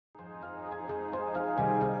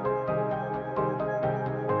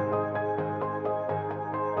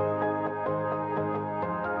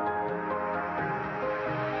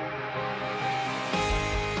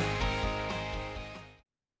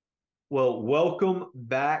Well, welcome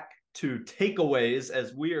back to Takeaways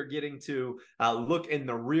as we are getting to look in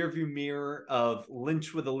the rearview mirror of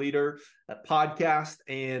Lynch with a Leader podcast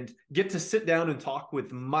and get to sit down and talk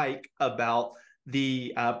with Mike about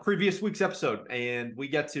the previous week's episode. And we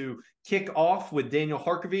get to kick off with Daniel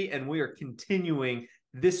Harkavy, and we are continuing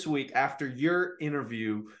this week after your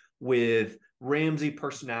interview with Ramsey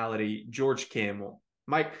personality George Kamel.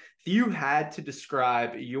 Mike, if you had to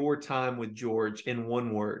describe your time with George in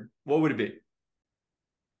one word, what would it be?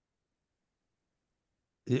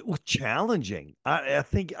 It was challenging. I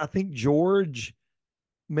think George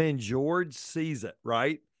sees it,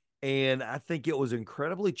 right? And I think it was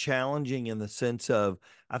incredibly challenging in the sense of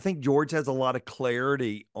I think George has a lot of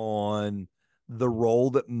clarity on the role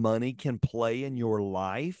that money can play in your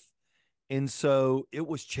life. And so it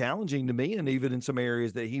was challenging to me, and even in some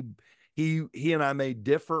areas that he and I may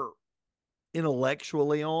differ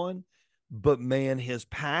intellectually on, but man, his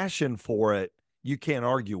passion for it, you can't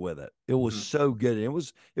argue with it. It was Mhm. so good.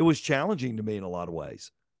 It was challenging to me in a lot of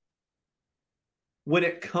ways. When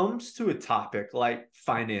it comes to a topic like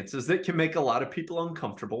finances that can make a lot of people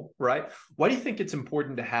uncomfortable, right? Why do you think it's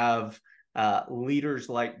important to have leaders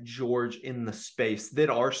like George in the space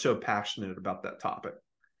that are so passionate about that topic?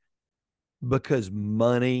 Because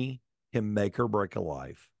money can make or break a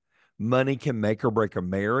life. Money can make or break a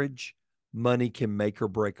marriage. Money can make or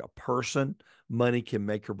break a person. Money can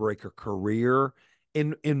make or break a career.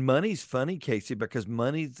 And money's funny, Casey, because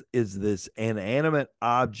money is this inanimate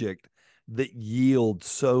object that yields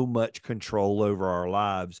so much control over our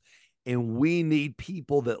lives. And we need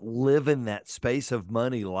people that live in that space of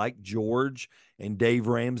money, like George and Dave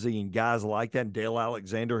Ramsey and guys like that, and Dale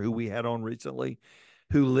Alexander, who we had on recently,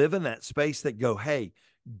 who live in that space that go, hey,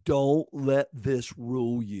 don't let this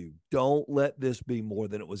rule you. Don't let this be more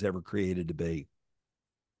than it was ever created to be.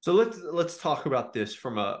 So let's talk about this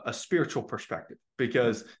from a spiritual perspective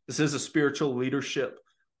because this is a spiritual leadership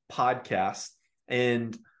podcast.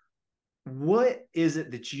 And what is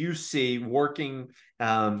it that you see working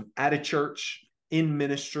at a church in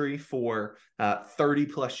ministry for 30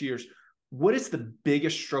 plus years? What is the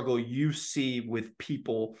biggest struggle you see with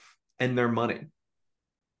people and their money?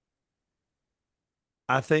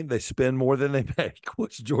 I think they spend more than they make,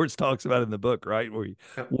 which George talks about in the book, right?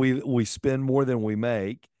 We spend more than we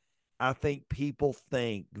make. I think people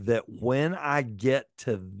think that when I get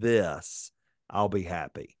to this, I'll be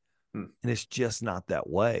happy. Hmm. And it's just not that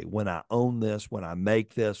way. When I own this, when I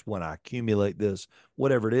make this, when I accumulate this,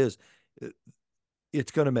 whatever it is,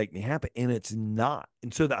 it's going to make me happy. And it's not.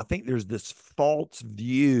 And so I think there's this false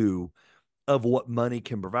view of what money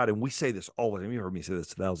can provide. And we say this all the time. You heard me say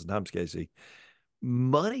this 1,000 times, Casey.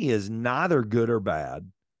 Money is neither good or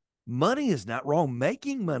bad. Money is not wrong.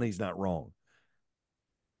 Making money is not wrong.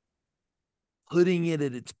 Putting it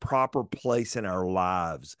at its proper place in our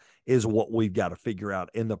lives is what we've got to figure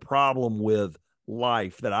out. And the problem with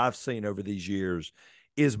life that I've seen over these years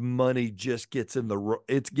is money just gets in the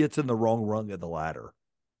wrong rung of the ladder.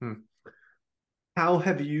 Hmm. How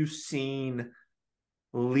have you seen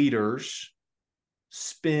leaders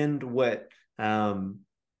spend what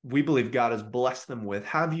we believe God has blessed them with?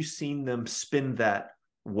 How have you seen them spend that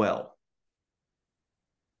well?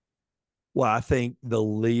 Well, I think the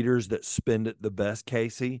leaders that spend it the best,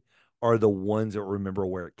 Casey, are the ones that remember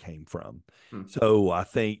where it came from. Hmm. So I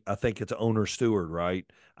think it's owner steward, right?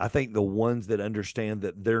 I think the ones that understand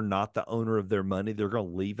that they're not the owner of their money, they're going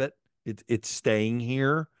to leave it. It's staying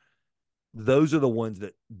here. Those are the ones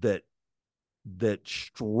that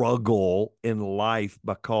struggle in life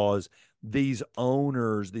because these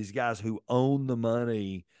owners, these guys who own the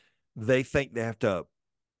money, they think they have to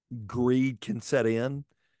greed can set in.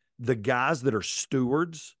 The guys that are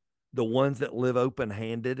stewards, the ones that live open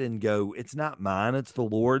handed and go, it's not mine, it's the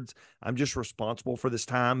Lord's. I'm just responsible for this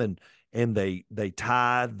time. And they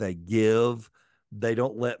tithe, they give, they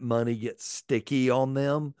don't let money get sticky on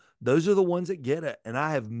them. Those are the ones that get it. And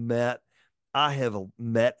I have met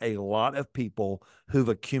a lot of people who've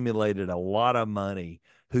accumulated a lot of money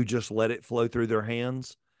who just let it flow through their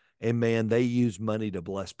hands. And man, they use money to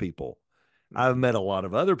bless people. I've met a lot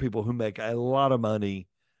of other people who make a lot of money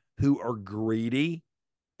who are greedy,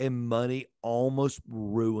 and money almost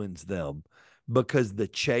ruins them because the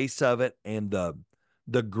chase of it and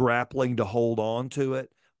the grappling to hold on to it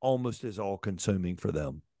almost is all consuming for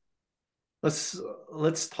them. Let's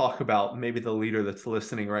let's talk about maybe the leader that's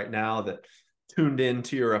listening right now that tuned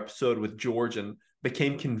into your episode with George and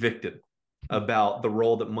became convicted about the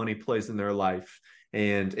role that money plays in their life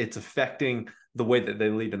and it's affecting the way that they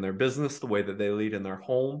lead in their business, the way that they lead in their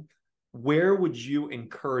home. Where would you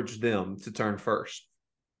encourage them to turn first?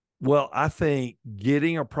 Well, I think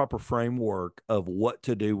getting a proper framework of what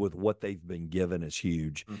to do with what they've been given is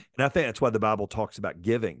huge. Mm. And I think that's why the Bible talks about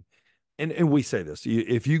giving. And we say this,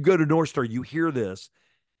 if you go to North Star, you hear this.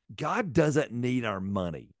 God doesn't need our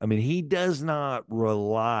money. I mean, he does not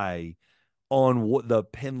rely on what the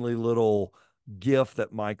piddly little gift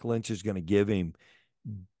that Mike Lynch is going to give him.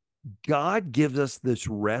 God gives us this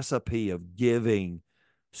recipe of giving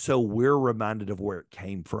so we're reminded of where it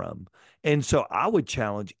came from. And so I would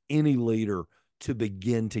challenge any leader to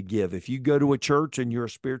begin to give. If you go to a church and you're a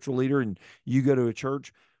spiritual leader and you go to a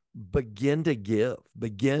church, begin to give,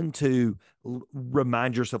 begin to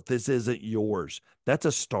remind yourself this isn't yours. That's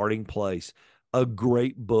a starting place. A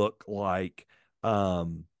great book like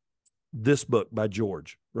this book by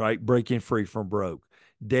George, right? Breaking Free from Broke.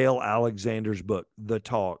 Dale Alexander's book, The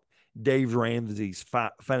Talk. Dave Ramsey's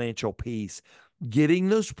Financial Peace. Getting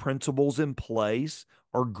those principles in place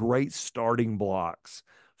are great starting blocks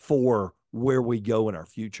for where we go in our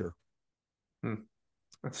future. Hmm.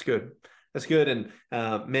 That's good. That's good. And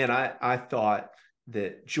man, I thought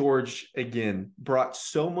that George again brought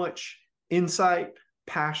so much insight,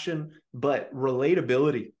 passion, but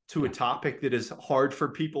relatability to a Yeah. topic that is hard for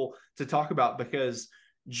people to talk about, because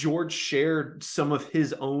George shared some of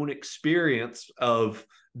his own experience of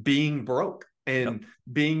being broke Yep. and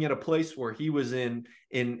being at a place where he was in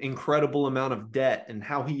an incredible amount of debt and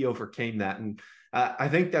how he overcame that. And I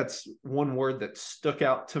think that's one word that stuck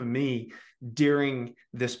out to me during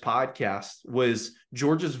this podcast was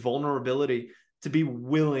George's vulnerability to be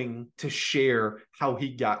willing to share how he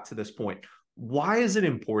got to this point. Why is it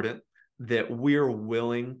important that we're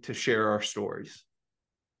willing to share our stories?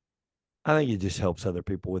 I think it just helps other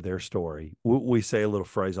people with their story. We say a little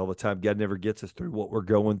phrase all the time: God never gets us through what we're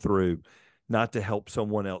going through, not to help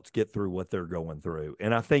someone else get through what they're going through.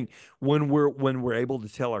 And I think when we're able to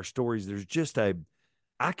tell our stories, there's just I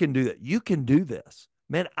can do that. You can do this.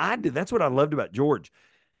 Man, I did. That's what I loved about George.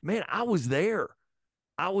 Man, I was there.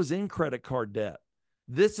 I was in credit card debt.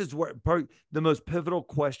 This is where the most pivotal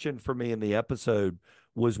question for me in the episode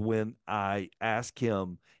was when I asked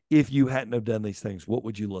him, if you hadn't have done these things, what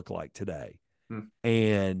would you look like today? Hmm.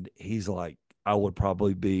 And he's like, I would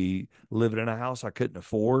probably be living in a house I couldn't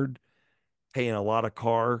afford, paying a lot of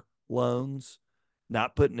car loans,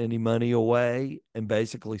 not putting any money away, and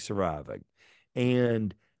basically surviving.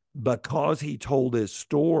 And because he told his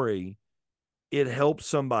story, it helps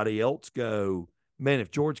somebody else go, man,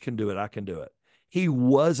 if George can do it, I can do it. He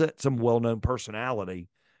wasn't some well known personality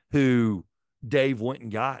who Dave went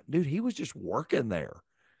and got. Dude, he was just working there.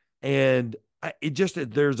 And it just,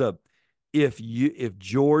 there's a, if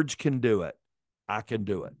George can do it, I can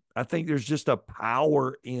do it. I think there's just a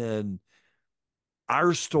power in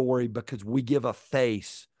our story because we give a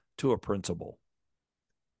face to a principle.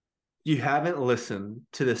 You haven't listened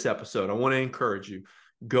to this episode, I want to encourage you.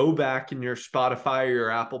 Go back in your Spotify or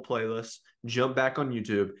your Apple playlist, jump back on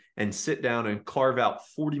YouTube, and sit down and carve out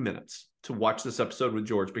 40 minutes to watch this episode with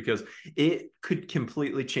George, because it could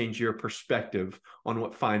completely change your perspective on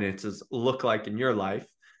what finances look like in your life.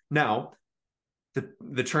 Now,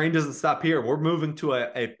 the train doesn't stop here. We're moving to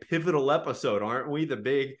a pivotal episode, aren't we? The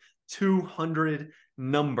big 200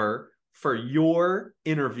 number for your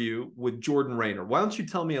interview with Jordan Rayner. Why don't you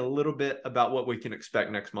tell me a little bit about what we can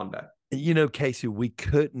expect next Monday? You know, Casey, we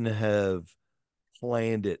couldn't have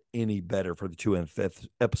planned it any better for the 205th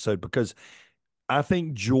episode because I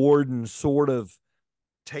think Jordan sort of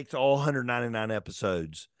takes all 199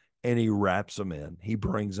 episodes and he wraps them in. He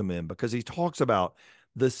brings them in because he talks about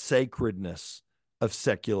the sacredness of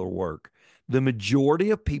secular work. The majority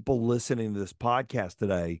of people listening to this podcast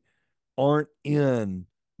today aren't in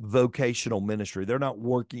vocational ministry. They're not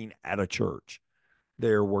working at a church.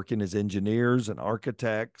 They're working as engineers and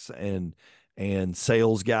architects and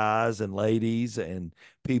sales guys and ladies and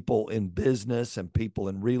people in business and people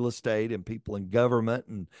in real estate and people in government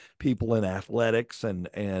and people in athletics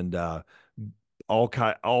and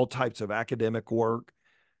all types of academic work.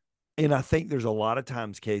 And I think there's a lot of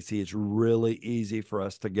times, Casey, it's really easy for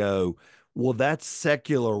us to go, well, that's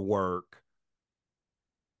secular work,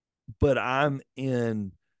 but I'm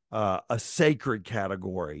in a sacred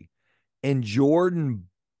category. And Jordan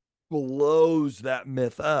blows that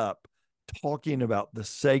myth up, talking about the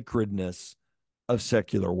sacredness of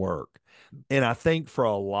secular work. And I think for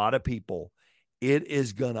a lot of people, it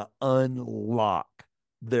is going to unlock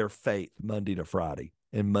their faith Monday to Friday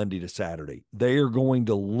and Monday to Saturday. They are going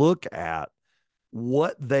to look at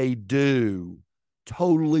what they do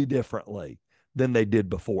totally differently than they did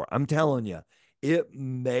before. I'm telling you, it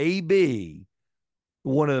may be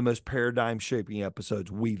one of the most paradigm shaping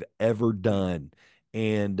episodes we've ever done.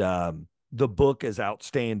 And The book is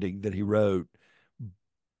outstanding that he wrote,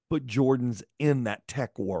 but Jordan's in that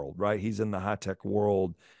tech world, right? He's in the high tech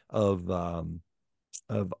world of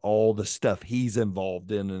all the stuff he's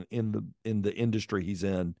involved in the industry he's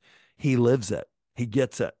in. He lives it. He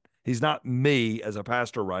gets it. He's not me as a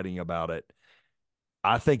pastor writing about it.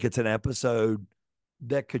 I think it's an episode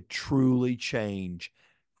that could truly change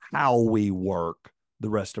how we work the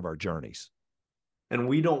rest of our journeys. And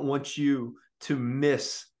we don't want you to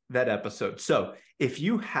miss that episode. So if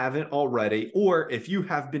you haven't already, or if you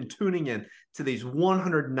have been tuning in to these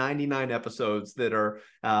 199 episodes that are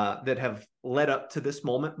that have led up to this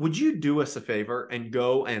moment, would you do us a favor and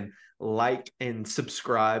go and like and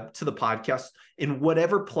subscribe to the podcast in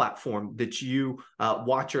whatever platform that you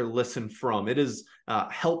watch or listen from? It is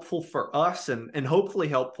helpful for us, and hopefully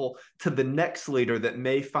helpful to the next leader that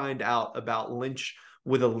may find out about Lynch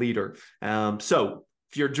with a Leader. So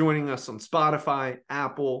if you're joining us on Spotify,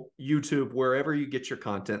 Apple, YouTube, wherever you get your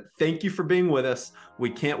content, thank you for being with us. We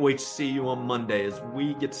can't wait to see you on Monday as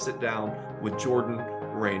we get to sit down with Jordan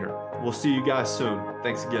Raynor. We'll see you guys soon.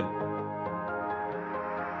 Thanks again.